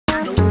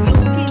I know you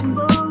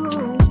Kimbo,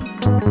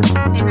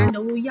 and I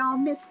know y'all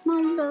miss my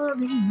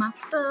loving, my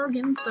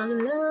thuggin'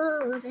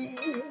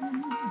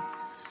 loving.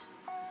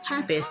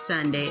 Happy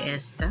Sunday,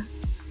 Esther.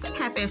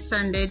 Happy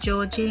Sunday,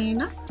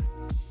 Georgina.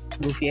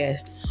 Goofy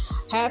ass.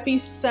 Happy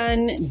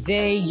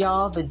Sunday,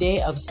 y'all, the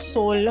day of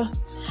soul.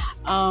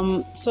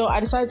 So I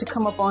decided to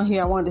come up on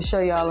here. I wanted to show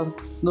y'all a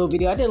little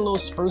video. I did a little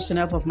sprucing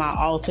up of my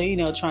altar,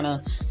 trying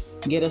to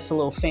get us a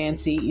little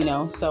fancy,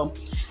 So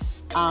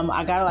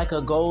I got like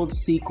a gold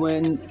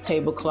sequin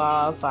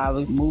tablecloth. I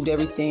moved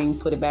everything,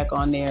 put it back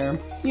on there,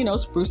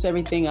 spruce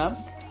everything up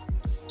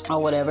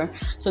or whatever.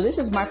 So this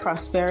is my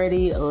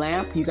prosperity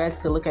lamp. You guys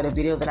could look at a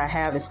video that I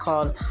have. It's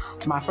called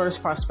My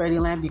First Prosperity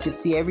Lamp. You can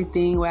see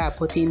everything where I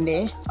put in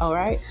there. All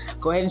right,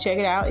 go ahead and check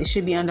it out. It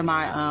should be under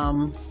my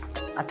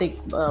I think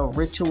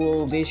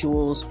ritual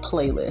visuals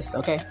playlist.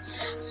 Okay,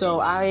 so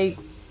I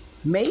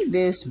made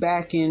this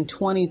back in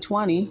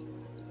 2020,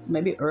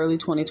 maybe early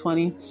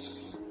 2020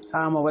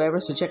 or whatever,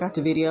 so check out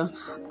the video.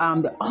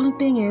 The only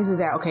thing is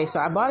that, okay, so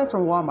I bought it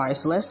from Walmart.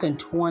 It's less than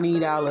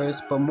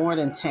 $20 but more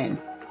than 10,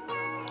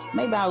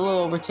 maybe about a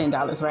little over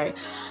 $10, right?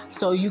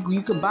 So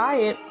you could buy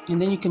it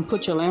and then you can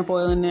put your lamp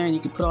oil in there and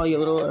you can put all your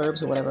little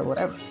herbs or whatever.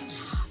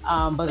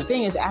 But the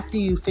thing is, after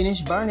you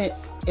finish burn it,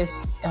 it's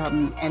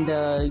and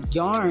the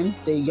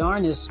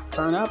yarn is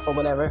burned up or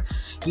whatever,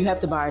 you have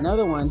to buy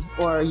another one,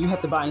 or you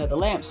have to buy another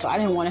lamp. So I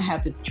didn't want to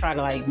have to try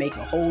to like make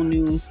a whole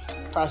new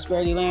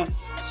prosperity lamp.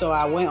 So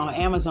I went on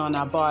Amazon,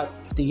 I bought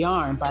the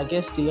yarn, but I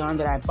guess the yarn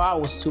that I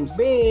bought was too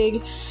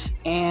big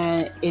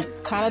and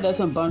it kind of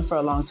doesn't burn for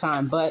a long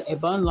time, but it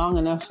burned long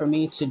enough for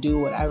me to do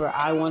whatever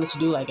I wanted to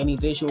do, like any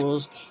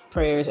visuals,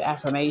 prayers,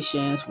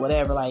 affirmations,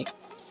 whatever. Like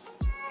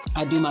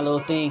I do my little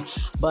thing,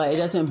 but it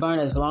doesn't burn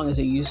as long as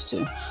it used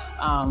to.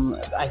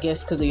 I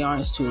guess because the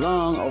yarn is too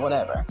long or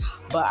whatever.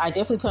 But I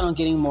definitely plan on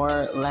getting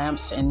more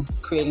lamps and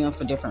creating them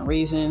for different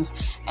reasons.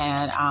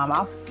 And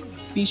I'll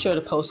be sure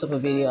to post up a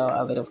video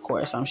of it, of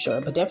course, I'm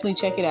sure. But definitely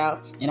check it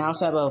out. And I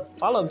also have a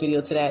follow-up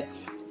video to that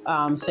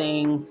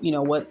saying,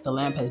 what the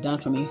lamp has done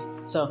for me.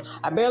 So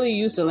I barely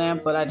used the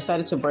lamp, but I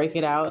decided to break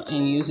it out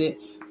and use it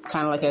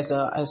kind of like as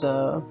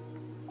a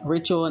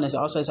ritual and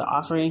also as an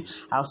offering.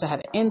 I also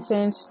have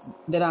incense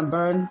that I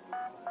burn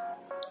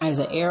as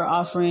an air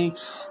offering.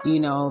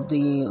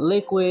 The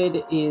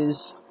liquid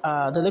is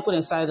the liquid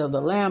inside of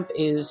the lamp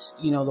is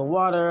the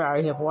water. I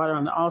already have water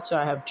on the altar.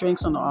 I have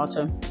drinks on the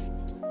altar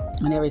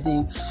and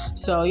everything.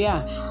 So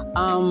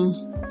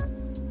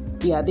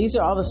these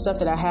are all the stuff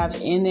that I have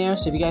in there.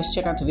 So if you guys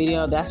check out the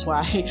video, that's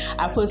why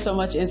I put so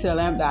much into the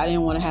lamp that I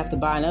didn't want to have to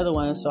buy another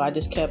one. So I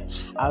just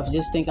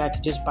think I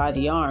could just buy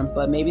the yarn,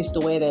 but maybe it's the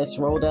way that it's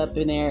rolled up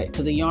in there,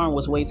 because the yarn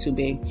was way too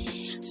big.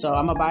 So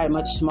I'm gonna buy a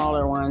much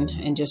smaller one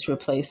and just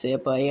replace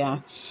it. But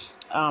I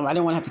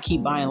didn't want to have to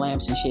keep buying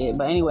lamps and shit.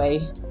 But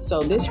anyway,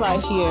 so this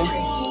right here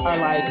are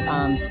like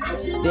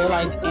they're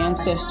like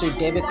ancestor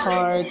debit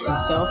cards and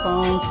cell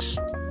phones.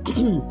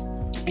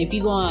 If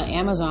you go on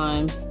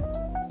Amazon,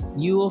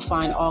 you will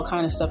find all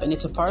kind of stuff, and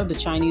it's a part of the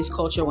Chinese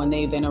culture when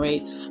they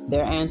venerate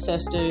their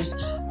ancestors.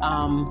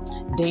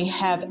 They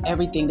have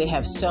everything. They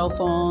have cell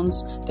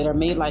phones that are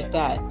made like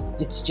that.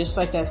 It's just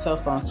like that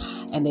cell phone,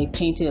 and they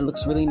paint it. It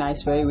looks really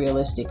nice, very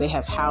realistic. They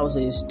have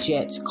houses,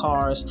 jets,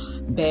 cars,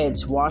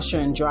 beds, washer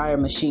and dryer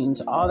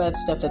machines, all that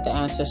stuff that the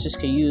ancestors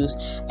could use.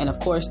 And of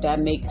course, that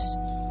makes,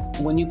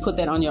 when you put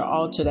that on your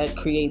altar, that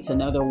creates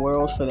another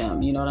world for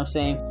them. You know what I'm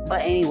saying?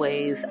 But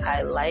anyways,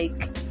 I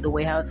like the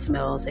way how it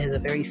smells. It has a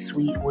very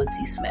sweet,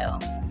 woodsy smell.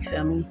 You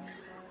feel me?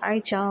 All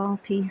right, y'all.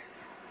 Peace.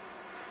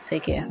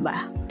 Take care.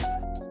 Bye.